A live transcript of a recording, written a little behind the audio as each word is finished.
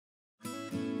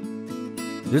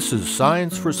This is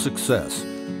Science for Success,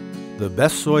 the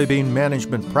best soybean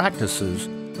management practices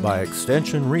by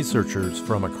extension researchers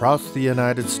from across the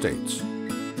United States.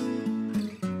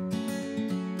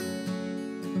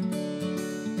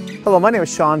 Hello, my name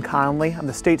is Shawn Conley. I'm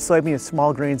the State Soybean and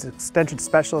Small Grains Extension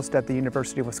Specialist at the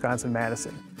University of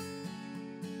Wisconsin-Madison.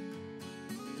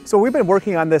 So we've been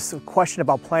working on this question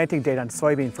about planting data on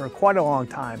soybean for quite a long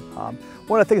time.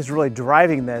 One of the things really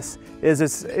driving this is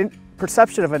this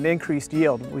perception of an increased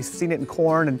yield. We've seen it in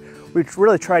corn, and we've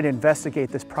really tried to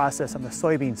investigate this process on the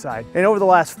soybean side. And over the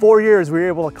last 4 years, we were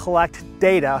able to collect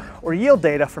data, or yield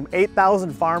data, from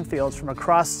 8,000 farm fields from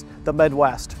across the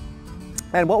Midwest.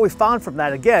 And what we found from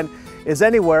that, again, is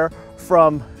anywhere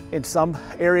from, in some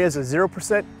areas, a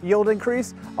 0% yield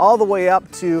increase, all the way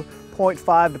up to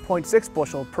 0.5 to 0.6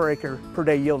 bushel per acre per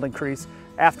day yield increase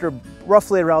after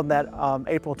roughly around that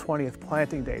April 20th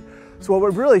planting date. So what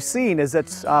we've really seen is that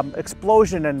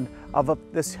explosion of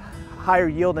this higher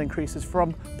yield increases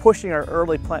from pushing our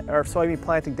soybean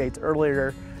planting dates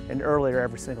earlier and earlier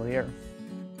every single year.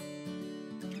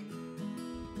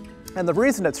 And the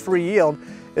reason it's free yield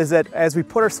is that as we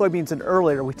put our soybeans in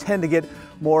earlier, we tend to get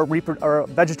more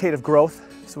vegetative growth,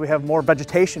 so we have more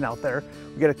vegetation out there.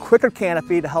 We get a quicker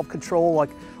canopy to help control like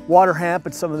water hemp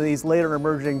and some of these later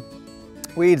emerging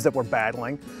weeds that we're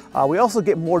battling. We also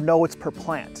get more nodes per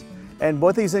plant. And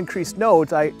with these increased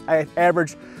nodes, I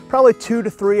average probably 2 to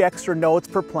 3 extra nodes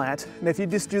per plant. And if you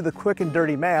just do the quick and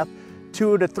dirty math,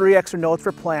 2 to 3 extra nodes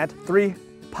per plant, 3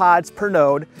 pods per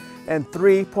node, and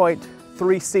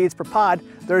 3.3 seeds per pod,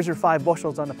 there's your 5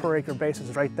 bushels on a per acre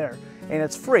basis right there. And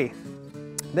it's free.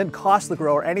 It didn't cost the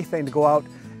grower anything to go out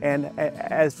and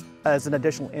as an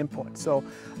additional input. So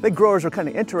I think growers are kind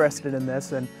of interested in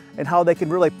this and how they can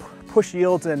really push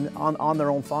yields on their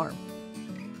own farm.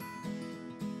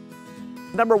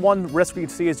 Number one risk we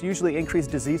see is usually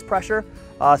increased disease pressure,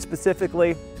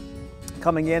 specifically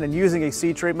coming in and using a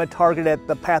seed treatment targeted at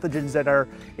the pathogens that are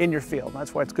in your field.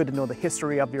 That's why it's good to know the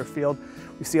history of your field.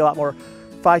 We see a lot more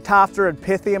Phytophthora and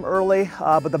Pythium early,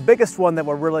 but the biggest one that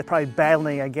we're really probably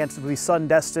battling against would be sudden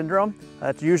death syndrome.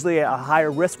 It's usually a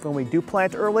higher risk when we do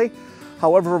plant early.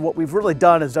 However, what we've really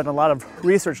done is done a lot of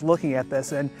research looking at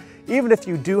this, and even if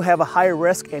you do have a higher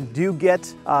risk and do get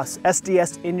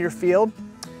SDS in your field,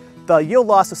 the yield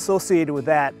loss associated with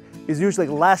that is usually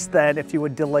less than if you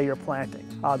would delay your planting.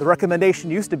 The recommendation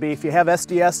used to be if you have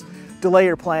SDS, delay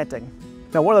your planting.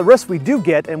 Now, one of the risks we do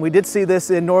get, and we did see this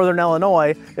in northern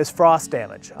Illinois, is frost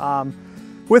damage.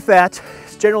 With that,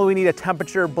 generally we need a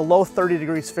temperature below 30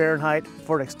 degrees Fahrenheit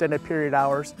for an extended period of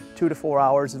hours. 2 to 4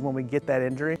 hours is when we get that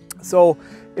injury. So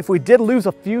if we did lose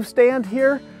a few stand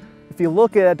here, if you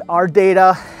look at our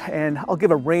data, and I'll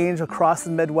give a range across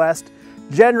the Midwest,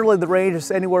 generally the range is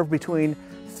anywhere between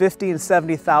 50 and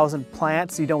 70,000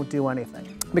 plants. You don't do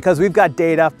anything. Because we've got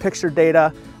data, picture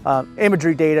data,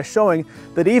 imagery data showing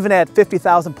that even at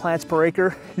 50,000 plants per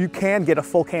acre, you can get a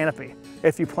full canopy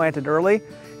if you plant it early.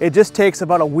 It just takes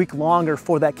about a week longer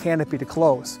for that canopy to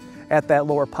close at that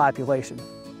lower population.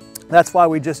 That's why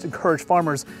we just encourage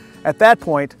farmers at that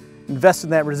point, invest in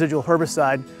that residual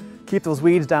herbicide, keep those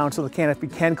weeds down so the canopy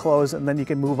can close, and then you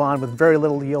can move on with very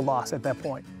little yield loss at that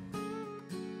point.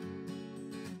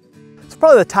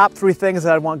 Probably the top 3 things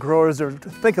that I want growers to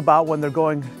think about when they're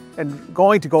going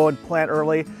to go and plant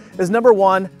early is number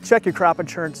 1, check your crop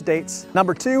insurance dates.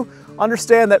 Number 2,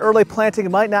 understand that early planting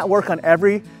might not work on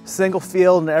every single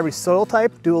field and every soil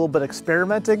type. Do a little bit of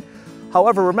experimenting.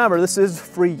 However, remember, this is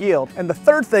free yield. And the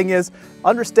third thing is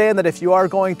understand that if you are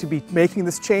going to be making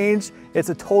this change, it's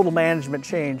a total management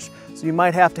change. So you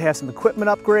might have to have some equipment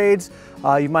upgrades.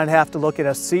 You might have to look at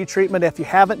a seed treatment if you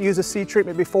haven't used a seed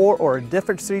treatment before, or a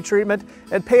different seed treatment,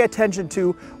 and pay attention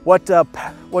to what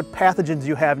pathogens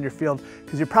you have in your field,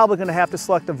 because you're probably going to have to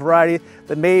select a variety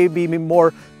that may be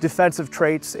more defensive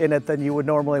traits in it than you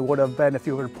would have been if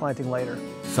you were planting later.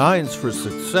 Science for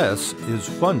Success is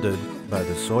funded by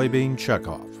the Soybean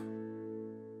Checkoff.